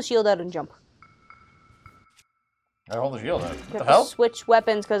hold the shield out and jump. I hold the shield out. You What the have hell? to switch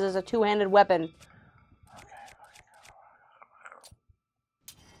weapons because it's a two-handed weapon.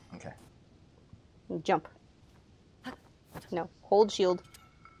 Okay. And jump. No. Hold shield.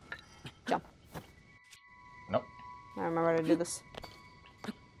 Jump. Nope. I remember how to do this.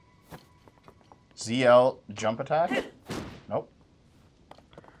 ZL jump attack? Nope.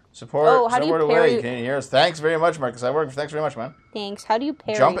 Support. Oh, how do you support parry? away. Can you hear us? Thanks very much, Marcus. Thanks very much, man. Thanks. How do you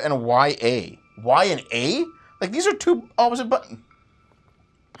parry? Jump and YA. Y and A? Like these are two opposite buttons.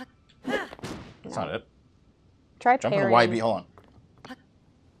 That's not it. Try Jump parrying. and YB. Hold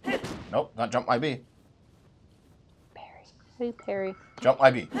on. Nope, not jump YB. Parry. How do you parry? Jump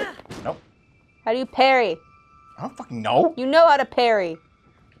YB. Nope. How do you parry? I don't fucking know. You know how to parry.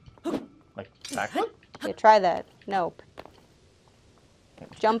 Like backflip? Yeah, try that. Nope.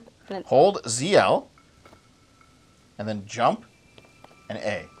 Jump and then... Hold ZL. And then jump and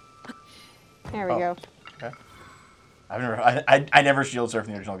A. There we go. Okay. I never shield surfed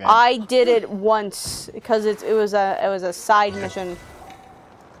in the original game. I did it once because it was a side mission.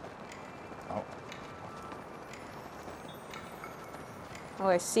 Oh. Oh,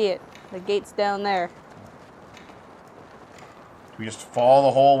 I see it. The gate's down there. Do we just fall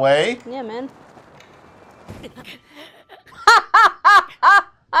the whole way? Yeah, man.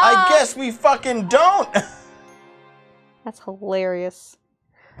 I guess we fucking don't. That's hilarious.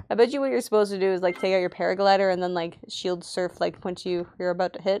 I bet you what you're supposed to do is like take out your paraglider and then like shield surf like once you're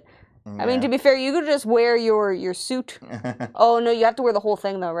about to hit. I mean, to be fair, you could just wear your suit. Oh no, you have to wear the whole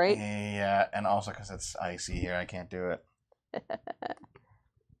thing though, right? Yeah, and also because it's icy here, I can't do it.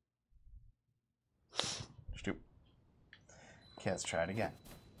 Stupid. Okay, let's try it again.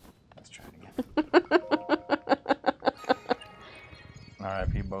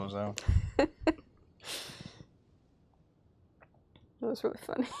 R.I.P. Bozo. That was really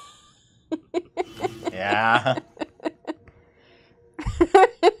funny. Yeah.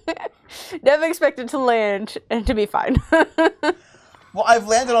 Never expected to land and to be fine. Well, I've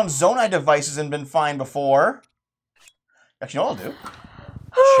landed on Zonai devices and been fine before. Actually, you know what I'll do?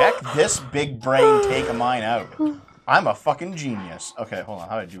 Check this big brain take of mine out. I'm a fucking genius. Okay, hold on.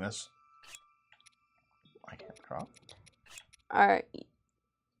 How do I do this? I can't drop. Alright.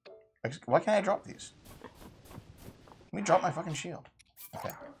 Why can't I drop these? Let me drop my fucking shield. Okay.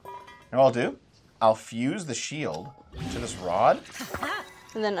 You know what I'll do? I'll fuse the shield to this rod.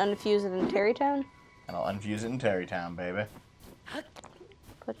 And then unfuse it in Terrytown? And I'll unfuse it in Terrytown, baby.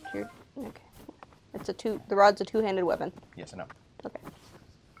 Put your... Okay. It's the rod's a two-handed weapon. Yes, I know. Okay.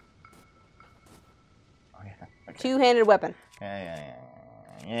 Oh, yeah. Okay. Two-handed weapon. Yeah.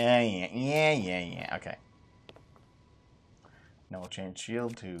 Okay. Now we'll change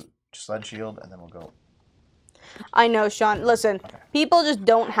shield to sled shield, and then we'll go. I know, Sean. Listen, Okay. people just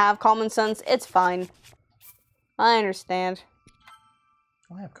don't have common sense. It's fine. I understand.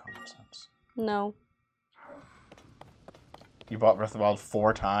 I have common sense. No. You bought Breath of the Wild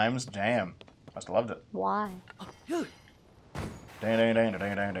 4 times? Damn. Must have loved it. Why? Oh,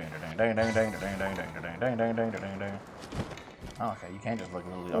 okay. You can't just look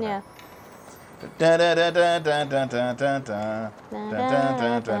literally. Okay. Yeah.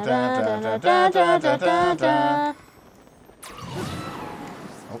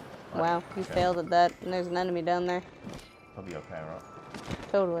 Oh, Wow, you failed at that, and there's an enemy down there. He'll be okay, bro.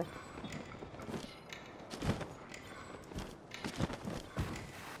 Totally.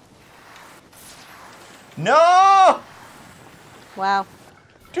 No! Wow.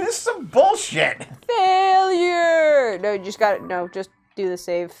 Dude, this is some bullshit. Failure! No, you just got it. No, just do the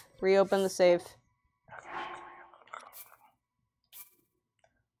save. Reopen the save.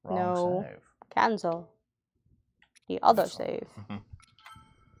 Wrong No. save. Cancel. The other save.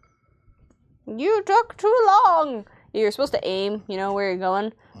 You took too long! You're supposed to aim, you know, where you're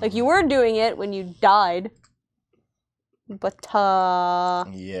going. Like, you were doing it when you died. But,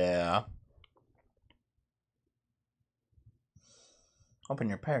 Yeah. Open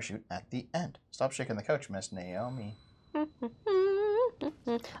your parachute at the end. Stop shaking the couch, Miss Naomi.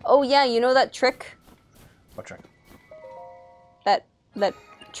 Oh, yeah, you know that trick? What trick? That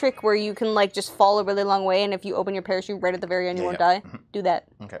trick where you can, like, just fall a really long way, and if you open your parachute right at the very end, you won't die? Do that.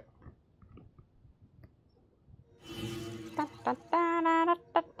 Okay. Dun, dun.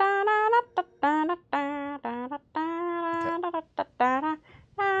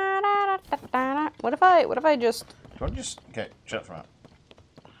 What if I just... Don't just... Okay, shut up for a minute.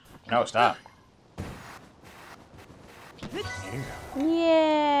 No, stop. There you go.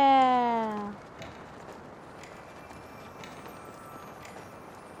 Yeah.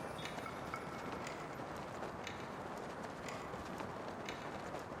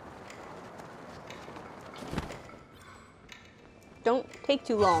 Don't take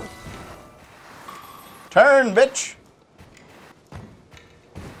too long. Turn, bitch!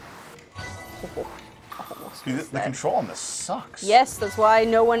 Dude, the control on this sucks. Yes, that's why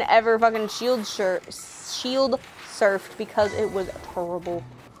no one ever fucking shield surfed, because it was terrible.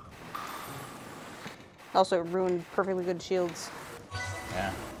 Also, it ruined perfectly good shields.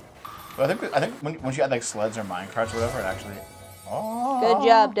 Yeah. But I think once you add like sleds or minecarts or whatever, it actually... Oh! Good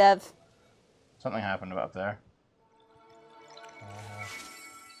job, Dev. Something happened up there.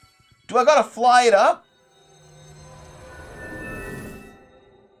 Do I gotta fly it up?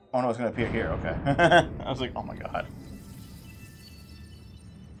 Oh no, it's gonna appear here, okay. I was like, oh my god.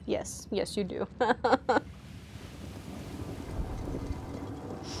 Yes, yes you do.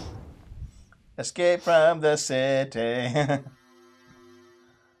 Escape from the city.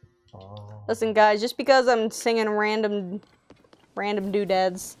 Listen guys, just because I'm singing random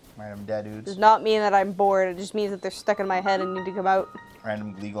doodads Random dead dudes. does not mean that I'm bored. It just means that they're stuck in my head and need to come out.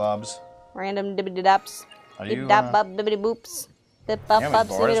 Random glee globs. Random dibbity daps. Are you, Dap bop dibbity boops. Dip bop Naomi's bop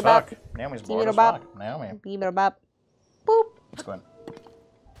bored as zibbity bop. fuck. Naomi's bored as Zibbity-bop. fuck. Naomi. Bibbidi bop. Boop. Let's go in.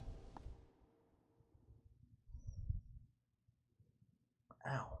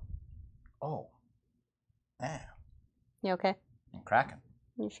 Ow. Oh. Ow. You okay? I'm cracking.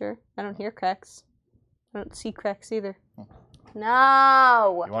 You sure? I don't hear cracks. I don't see cracks either.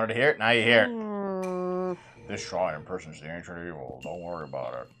 No! You wanted to hear it? Now you hear it. Mm. This shrine impersonates the ancient evil. Don't worry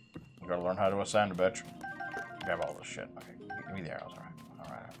about it. You gotta learn how to ascend, bitch. Grab all this shit. Okay, give me the arrows,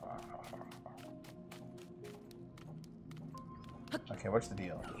 alright. Okay, what's the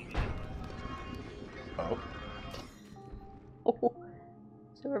deal? Oh. Oh.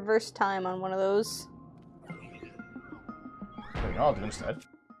 So reverse time on one of those. Wait, you know what I'll do instead?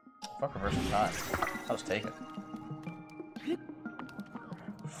 Fuck reversing time. I'll just take it.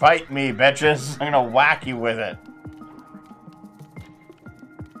 Fight me, bitches! I'm gonna whack you with it.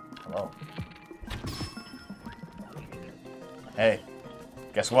 Hello. Hey,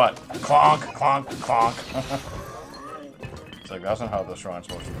 guess what? Clonk, clonk, clonk. It's like, that's not how the shrine's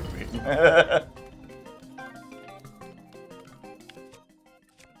supposed to be.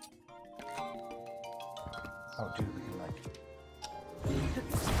 Oh, dude, we can like...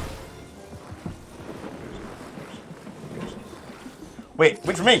 Wait,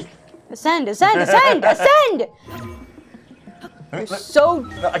 wait for me! Ascend, ascend, ascend, ascend! You're so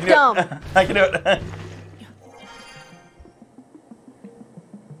No, I can dumb. do it. I can do it.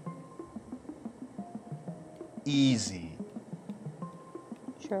 Easy.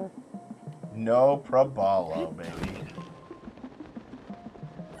 Sure. No probalo, baby.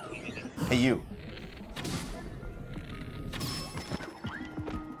 Hey, you.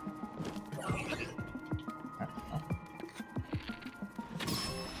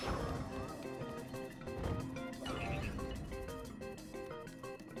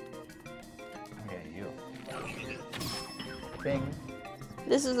 Okay, you. Bing.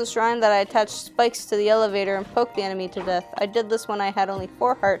 This is the shrine that I attached spikes to the elevator and poked the enemy to death. I did this when I had only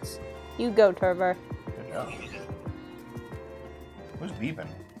 4 hearts. You go, Turvar. Good job. Who's beeping?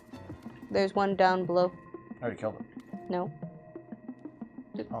 There's one down below. I already killed it. No.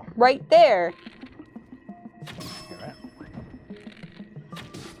 Oh, Right there! you're right.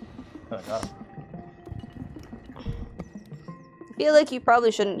 Oh, I got him. I feel like you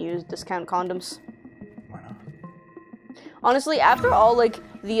probably shouldn't use discount condoms. Why not? Honestly, after all, like,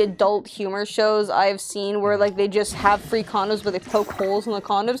 the adult humor shows I've seen where, like, they just have free condoms where they poke holes in the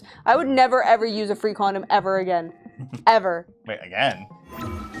condoms, I would never, ever use a free condom ever again. Ever. Wait, again?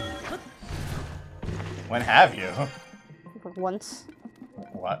 When have you? Once.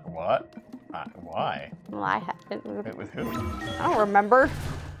 What? Why? Well, I haven't. Wait, with who? I don't remember.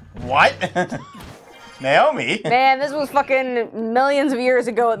 What? Naomi? Man, this was fucking millions of years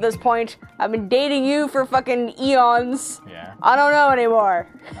ago at this point. I've been dating you for fucking eons. Yeah. I don't know anymore.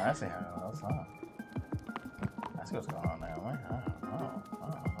 I see how that's on. I see what's going on, Naomi.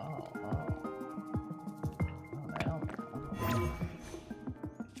 Naomi.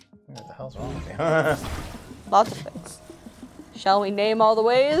 What the hell's wrong with you? Lots of things. Shall we name all the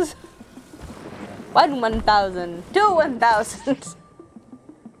ways? 1,000. 1,000.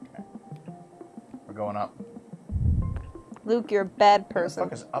 We're going up. Luke, you're a bad Who the person.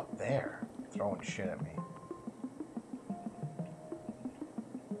 fuck is up there throwing shit at me?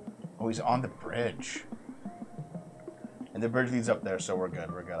 Oh, he's on the bridge. And the bridge leads up there, so we're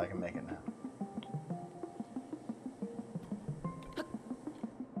good. We're good. I can make it now.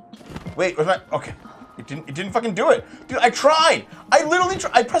 Wait, was my... Okay. It didn't fucking do it. Dude, I tried! I literally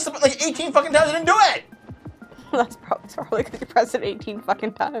tried. I pressed the button like 18 fucking times. It didn't do it! That's probably because you pressed it 18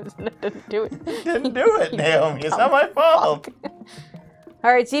 fucking times and it didn't do it. It didn't do it, Naomi. It's not my fault.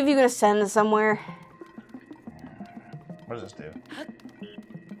 Alright, see if you can ascend somewhere. What does this do?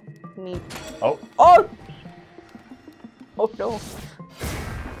 Neat. Oh. Oh! Oh no.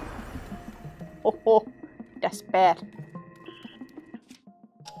 Oh, that's bad.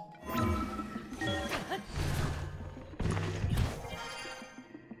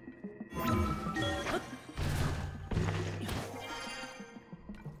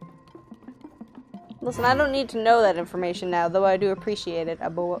 Listen, I don't need to know that information now, though I do appreciate it.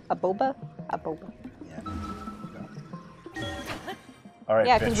 Aboba? Aboba. Yeah. Alright,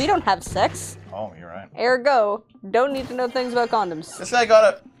 Yeah, because we don't have sex. Oh, you're right. Ergo, don't need to know things about condoms. This guy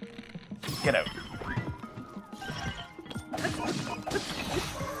gotta... Get out.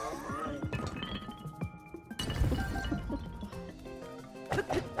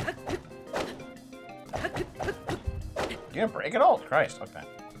 You gonna break it all? Christ, okay.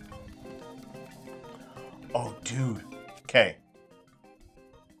 Oh, dude. Okay.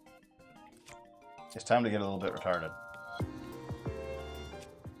 It's time to get a little bit retarded.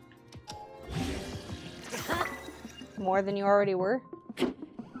 More than you already were?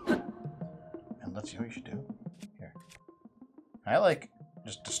 And let's see what you should do. Here. Can I, like,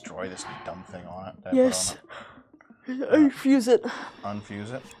 just destroy this dumb thing on it? That I put on it? Unfuse it.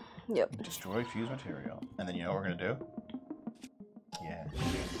 Unfuse it? Yep. Destroy fuse material. And then you know what we're gonna do? Yeah.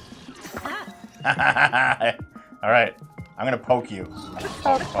 Alright. I'm gonna poke you.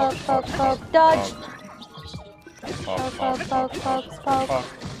 Poke, poke, poke, poke. Dodge. Poke, Poke, poke, poke, poke. poke.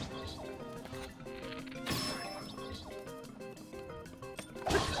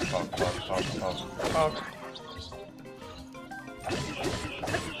 Poke, poke, poke, poke.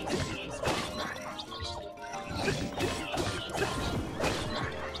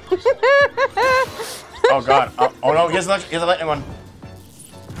 Oh god. Oh no, here's the lightning one.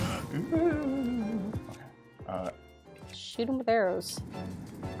 Shoot them with arrows.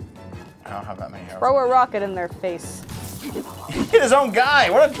 I don't have that many arrows. Throw a rocket in their face. He hit his own guy!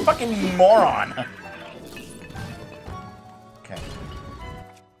 What a fucking moron! Okay.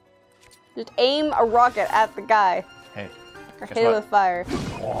 Just aim a rocket at the guy. Hey. Or Guess hit it what? with fire. Yeah,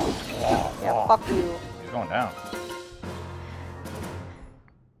 Whoa. fuck you. He's going down.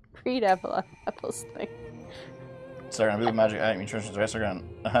 Read Apple's thing. So I'm gonna do the magic item nutritions, right? So we're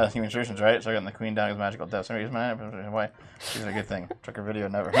gonna human nutritions, right? So we're getting the queen down with magical death. So use my why? These are a good thing. Trucker video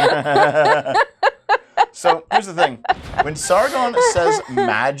never. So here's the thing. When Sargon says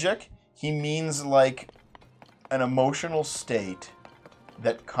magic, he means like an emotional state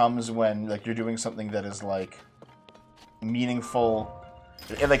that comes when like you're doing something that is like meaningful.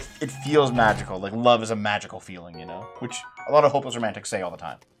 It feels magical. Like love is a magical feeling, you know? Which a lot of hopeless romantics say all the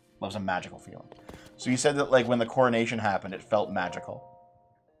time. Love's a magical feeling. So you said that like when the coronation happened, it felt magical.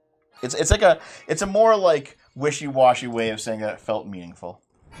 It's a more like wishy-washy way of saying that it felt meaningful.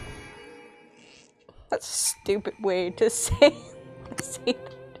 That's a stupid way to say that.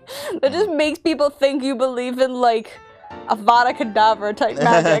 That just makes people think you believe in like Avada Kedavra type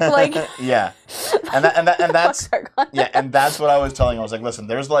magic. Like yeah, and that's yeah, and that's what I was telling him. I was like, listen,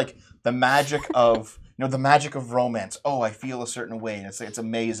 there's like the magic of the magic of romance. Oh, I feel a certain way, and it's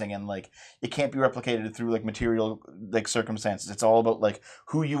amazing, and like it can't be replicated through like material like circumstances. It's all about like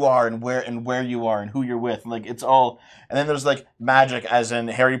who you are and where you are and who you're with. Like it's all, and then there's like magic, as in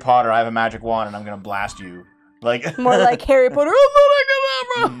Harry Potter. I have a magic wand and I'm gonna blast you. Like more like Harry Potter.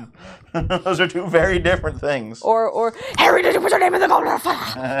 Those are two very different things. Or Harry, did you put your name in the goblet of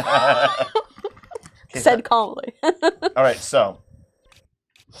fire? Said calmly. All right, so.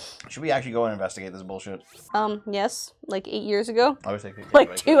 Should we actually go and investigate this bullshit? Yes. Like 8 years ago? I would take a like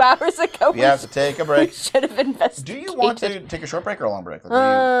break. 2 hours ago. We have to take a break. Should have investigated. Do you want to take a short break or a long break?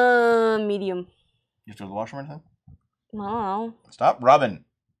 Like, Medium. You have to go to the washroom or anything? I don't know. Stop rubbing.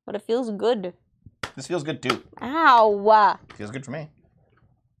 But it feels good. This feels good too. Ow! Feels good for me.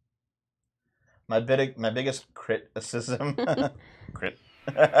 My biggest criticism. Crit.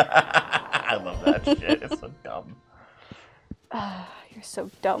 I love that shit. It's so dumb. You're so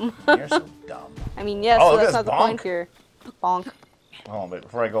dumb. You're so dumb. I mean, yes, Oh, that's look at not the this point bonk. here. Bonk. Hold on, but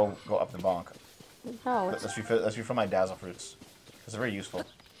before I go up the bonk, No, let's refill my dazzle fruits because they're very useful.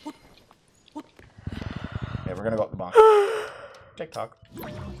 Yeah, we're gonna go up the box. TikTok.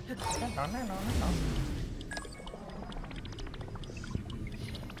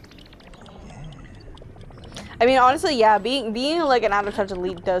 I mean, honestly, yeah, being like an out of touch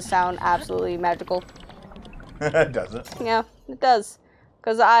elite does sound absolutely magical. Does it? Yeah, it does.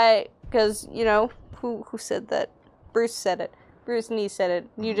 Cause you know, who said that? Bruce said it. Bruce Nee said it.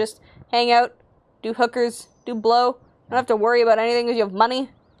 You just hang out, do hookers, do blow. You don't have to worry about anything because you have money.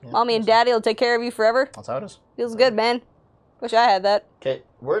 Yeah, Mommy and daddy will take care of you forever. That's how it is. Feels good, man. Wish I had that. Okay,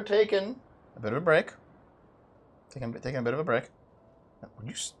 we're taking a bit of a break. Taking a bit of a break. Would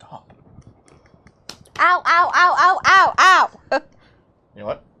you stop? Ow, ow, ow, ow, ow, ow! You know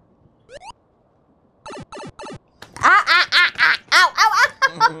what? Ow, ow, ow, ow,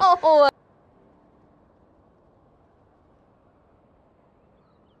 ow, ow, ow!